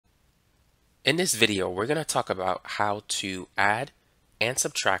In this video, we're going to talk about how to add and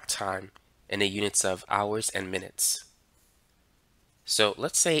subtract time in the units of hours and minutes. So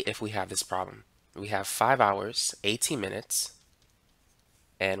let's say if we have this problem, we have 5 hours, 18 minutes,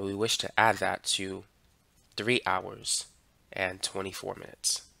 and we wish to add that to 3 hours and 24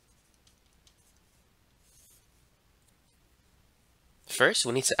 minutes. First,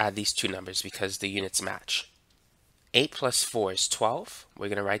 we need to add these two numbers because the units match. 8 plus 4 is 12. We're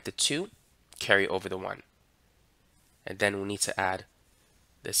going to write the 2, carry over the 1. And then we need to add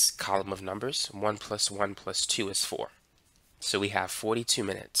this column of numbers. 1 plus 1 plus 2 is 4. So we have 42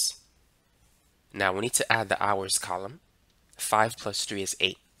 minutes. Now we need to add the hours column. 5 plus 3 is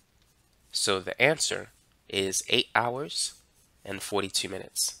 8. So the answer is 8 hours and 42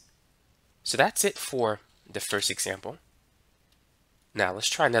 minutes. So that's it for the first example. Now let's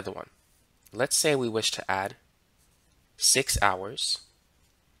try another one. Let's say we wish to add 6 hours,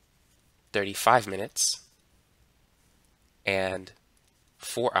 35 minutes, and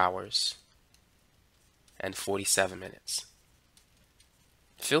 4 hours and 47 minutes.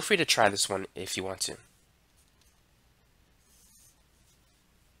 Feel free to try this one if you want to.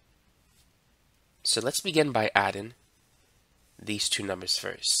 So let's begin by adding these two numbers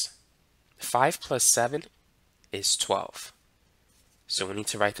first. 5 plus 7 is 12. So we need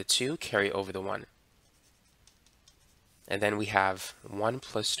to write the 2, carry over the 1. And then we have 1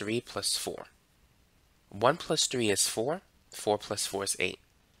 plus 3 plus 4. 1 plus 3 is 4. 4 plus 4 is 8.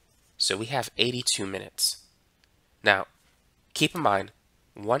 So we have 82 minutes. Now, keep in mind,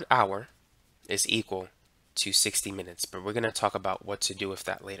 1 hour is equal to 60 minutes, but we're going to talk about what to do with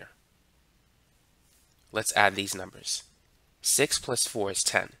that later. Let's add these numbers. 6 plus 4 is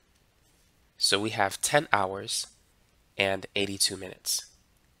 10. So we have 10 hours and 82 minutes.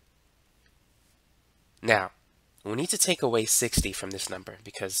 Now, we need to take away 60 from this number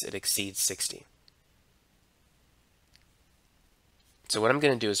because it exceeds 60. So what I'm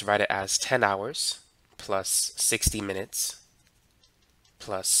going to do is write it as 10 hours plus 60 minutes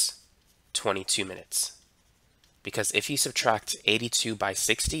plus 22 minutes. Because if you subtract 82 by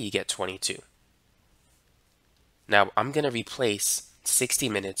 60, you get 22. Now I'm going to replace 60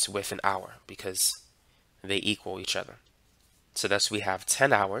 minutes with an hour because they equal each other. So thus we have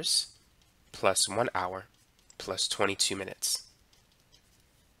 10 hours plus 1 hour plus 22 minutes.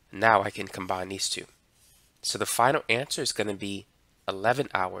 Now I can combine these two. So the final answer is going to be 11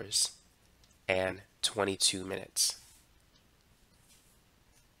 hours and 22 minutes.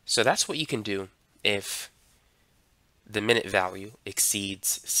 So that's what you can do if the minute value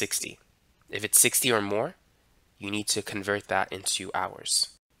exceeds 60. If it's 60 or more, you need to convert that into hours.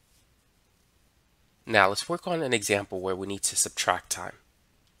 Now let's work on an example where we need to subtract time.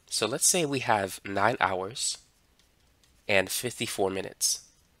 So let's say we have 9 hours and 54 minutes.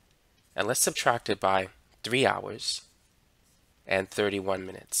 And let's subtract it by 3 hours and 31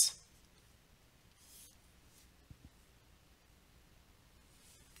 minutes.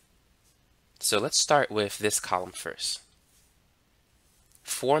 So let's start with this column first.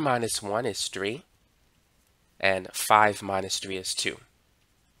 4 minus 1 is 3, and 5 minus 3 is 2.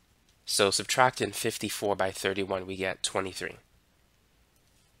 So subtracting 54 by 31, we get 23.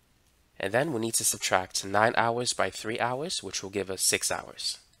 And then we need to subtract 9 hours by 3 hours, which will give us 6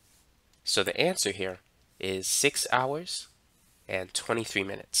 hours. So the answer here is 6 hours and 23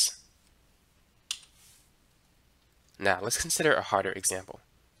 minutes. Now let's consider a harder example.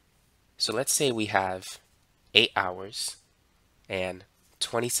 So let's say we have 8 hours and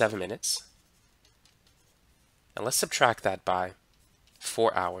 27 minutes. And let's subtract that by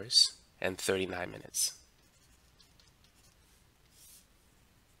 4 hours and 39 minutes.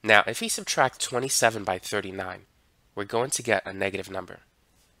 Now, if we subtract 27 by 39, we're going to get a negative number.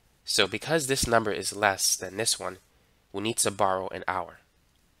 So because this number is less than this one, we need to borrow an hour.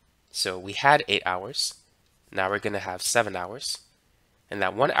 So we had 8 hours. Now we're going to have 7 hours. And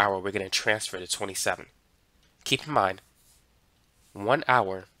that 1 hour we're going to transfer to 27. Keep in mind, 1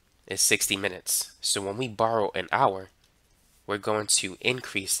 hour is 60 minutes. So when we borrow an hour, we're going to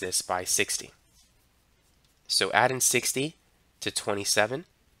increase this by 60. So adding 60 to 27,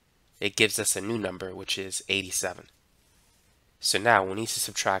 it gives us a new number, which is 87. So now we need to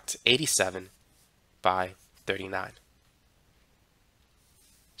subtract 87 by 39.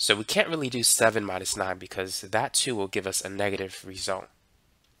 So we can't really do 7 minus 9 because that too will give us a negative result.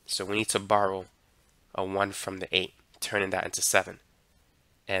 So we need to borrow a 1 from the 8, turning that into 7.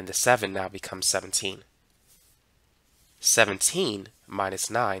 And the 7 now becomes 17. 17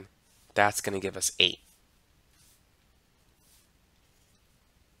 minus 9, that's going to give us 8.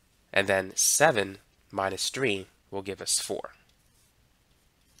 And then 7 minus 3 will give us 4.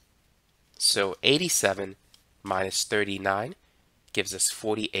 So 87 minus 39 gives us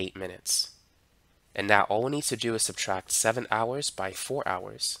 48 minutes. And now all we need to do is subtract 7 hours by 4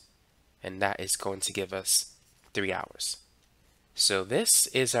 hours, and that is going to give us 3 hours. So this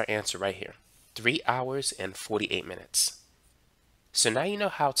is our answer right here, 3 hours and 48 minutes. So now you know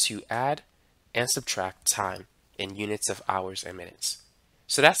how to add and subtract time in units of hours and minutes.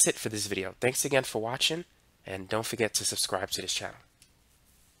 So that's it for this video. Thanks again for watching, and don't forget to subscribe to this channel.